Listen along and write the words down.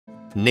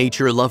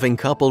Nature-loving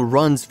couple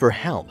runs for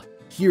help,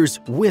 hears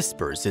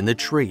whispers in the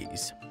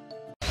trees.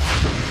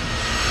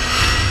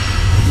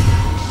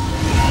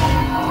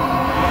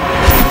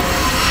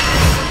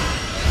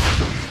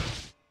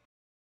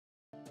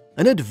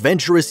 An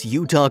adventurous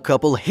Utah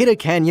couple hit a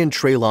canyon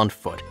trail on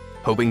foot,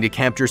 hoping to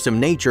capture some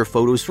nature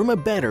photos from a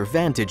better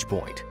vantage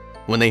point.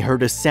 When they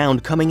heard a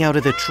sound coming out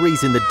of the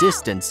trees in the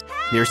distance,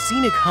 their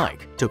scenic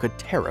hike took a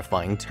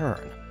terrifying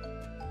turn.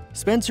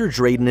 Spencer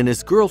Drayton and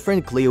his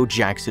girlfriend Cleo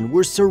Jackson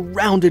were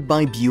surrounded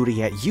by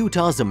beauty at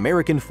Utah's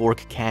American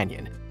Fork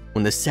Canyon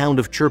when the sound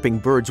of chirping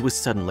birds was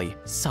suddenly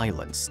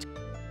silenced.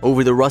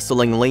 Over the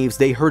rustling leaves,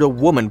 they heard a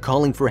woman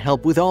calling for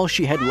help with all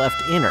she had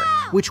left in her,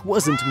 which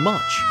wasn't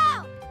much.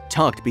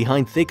 Tucked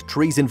behind thick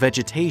trees and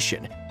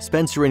vegetation,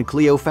 Spencer and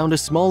Cleo found a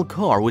small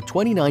car with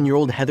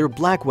 29-year-old Heather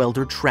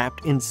Blackwelder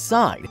trapped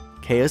inside,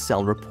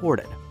 KSL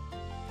reported.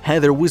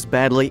 Heather was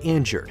badly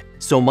injured,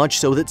 so much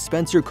so that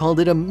Spencer called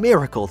it a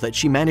miracle that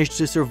she managed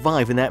to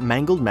survive in that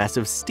mangled mass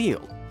of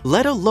steel,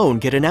 let alone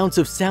get an ounce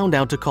of sound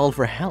out to call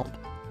for help.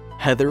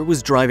 Heather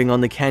was driving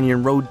on the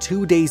canyon road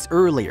 2 days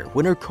earlier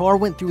when her car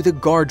went through the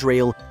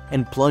guardrail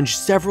and plunged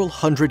several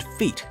hundred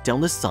feet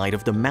down the side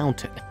of the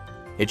mountain.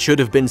 It should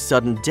have been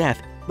sudden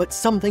death, but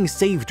something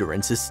saved her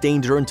and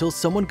sustained her until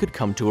someone could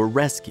come to her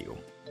rescue.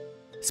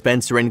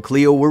 Spencer and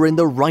Cleo were in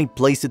the right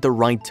place at the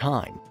right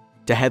time.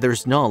 To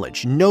Heather's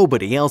knowledge,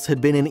 nobody else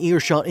had been in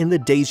earshot in the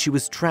days she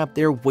was trapped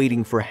there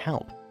waiting for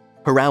help.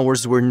 Her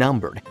hours were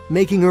numbered,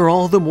 making her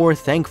all the more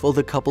thankful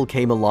the couple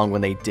came along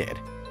when they did.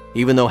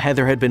 Even though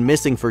Heather had been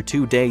missing for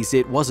 2 days,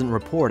 it wasn't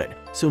reported,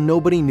 so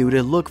nobody knew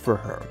to look for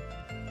her.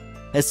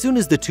 As soon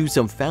as the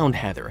twosome found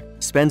Heather,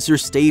 Spencer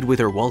stayed with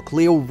her while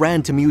Cleo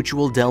ran to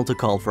Mutual Dell to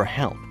call for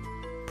help.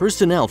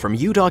 Personnel from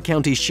Utah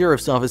County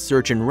Sheriff's Office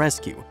Search and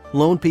Rescue,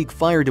 Lone Peak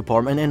Fire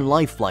Department, and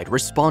Life Flight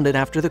responded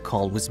after the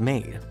call was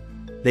made.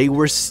 They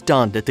were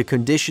stunned at the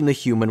condition the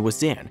human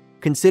was in,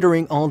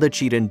 considering all that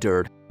she'd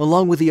endured,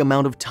 along with the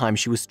amount of time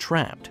she was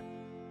trapped.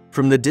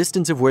 From the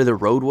distance of where the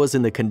road was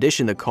and the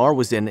condition the car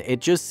was in,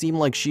 it just seemed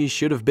like she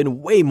should have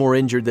been way more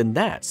injured than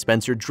that,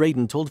 Spencer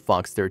Drayton told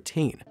Fox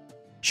 13.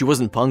 She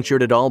wasn't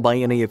punctured at all by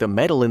any of the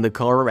metal in the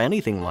car or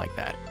anything like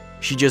that.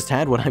 She just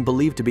had what I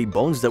believe to be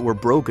bones that were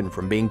broken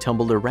from being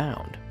tumbled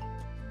around.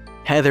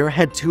 Heather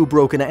had 2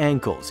 broken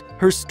ankles,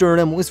 her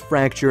sternum was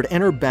fractured,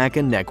 and her back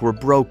and neck were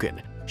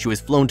broken. She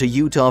was flown to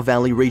Utah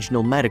Valley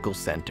Regional Medical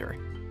Center.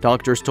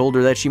 Doctors told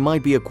her that she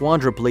might be a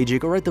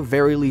quadriplegic or at the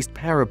very least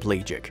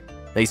paraplegic.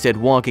 They said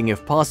walking,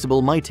 if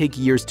possible, might take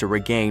years to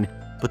regain,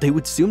 but they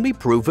would soon be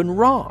proven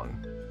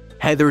wrong.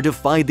 Heather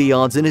defied the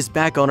odds and is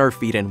back on her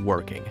feet and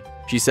working.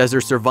 She says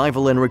her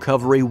survival and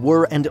recovery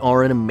were and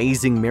are an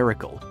amazing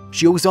miracle.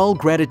 She owes all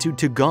gratitude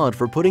to God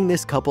for putting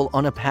this couple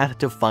on a path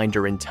to find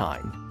her in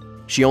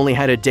time. She only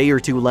had a day or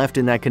 2 left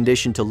in that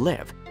condition to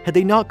live, had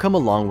they not come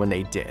along when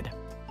they did.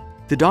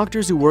 The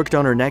doctors who worked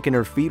on her neck and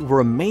her feet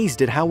were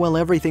amazed at how well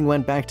everything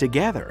went back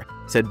together,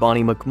 said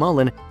Bonnie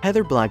McMullen,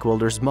 Heather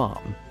Blackwelder's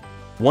mom.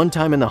 One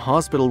time in the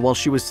hospital while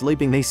she was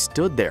sleeping, they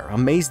stood there,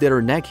 amazed that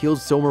her neck healed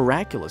so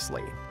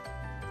miraculously.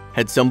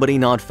 Had somebody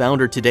not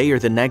found her today or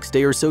the next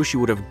day or so, she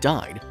would have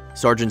died,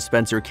 Sergeant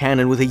Spencer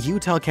Cannon with the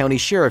Utah County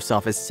Sheriff's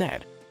Office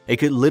said. It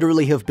could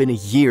literally have been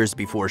years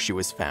before she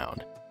was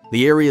found.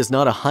 The area is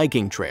not a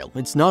hiking trail,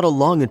 it's not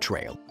along a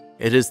trail.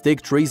 It has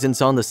thick trees and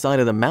it's on the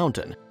side of the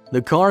mountain.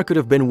 The car could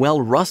have been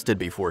well rusted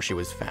before she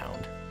was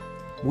found.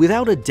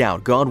 Without a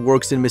doubt, God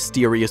works in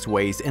mysterious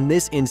ways, and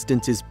this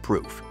instance is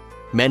proof.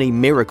 Many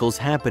miracles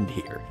happened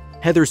here.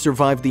 Heather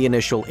survived the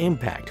initial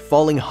impact,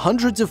 falling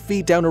hundreds of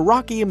feet down a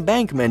rocky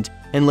embankment,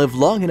 and lived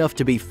long enough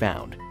to be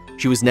found.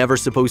 She was never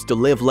supposed to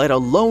live, let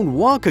alone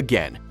walk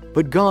again,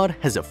 but God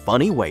has a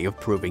funny way of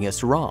proving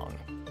us wrong.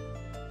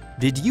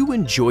 Did you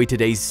enjoy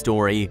today's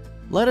story?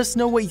 Let us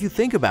know what you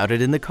think about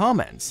it in the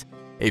comments.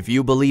 If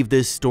you believe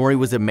this story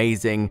was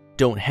amazing,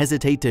 don't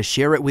hesitate to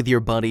share it with your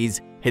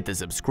buddies, hit the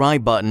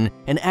subscribe button,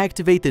 and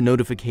activate the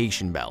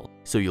notification bell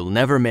so you'll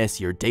never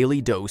miss your daily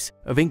dose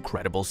of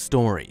incredible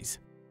stories.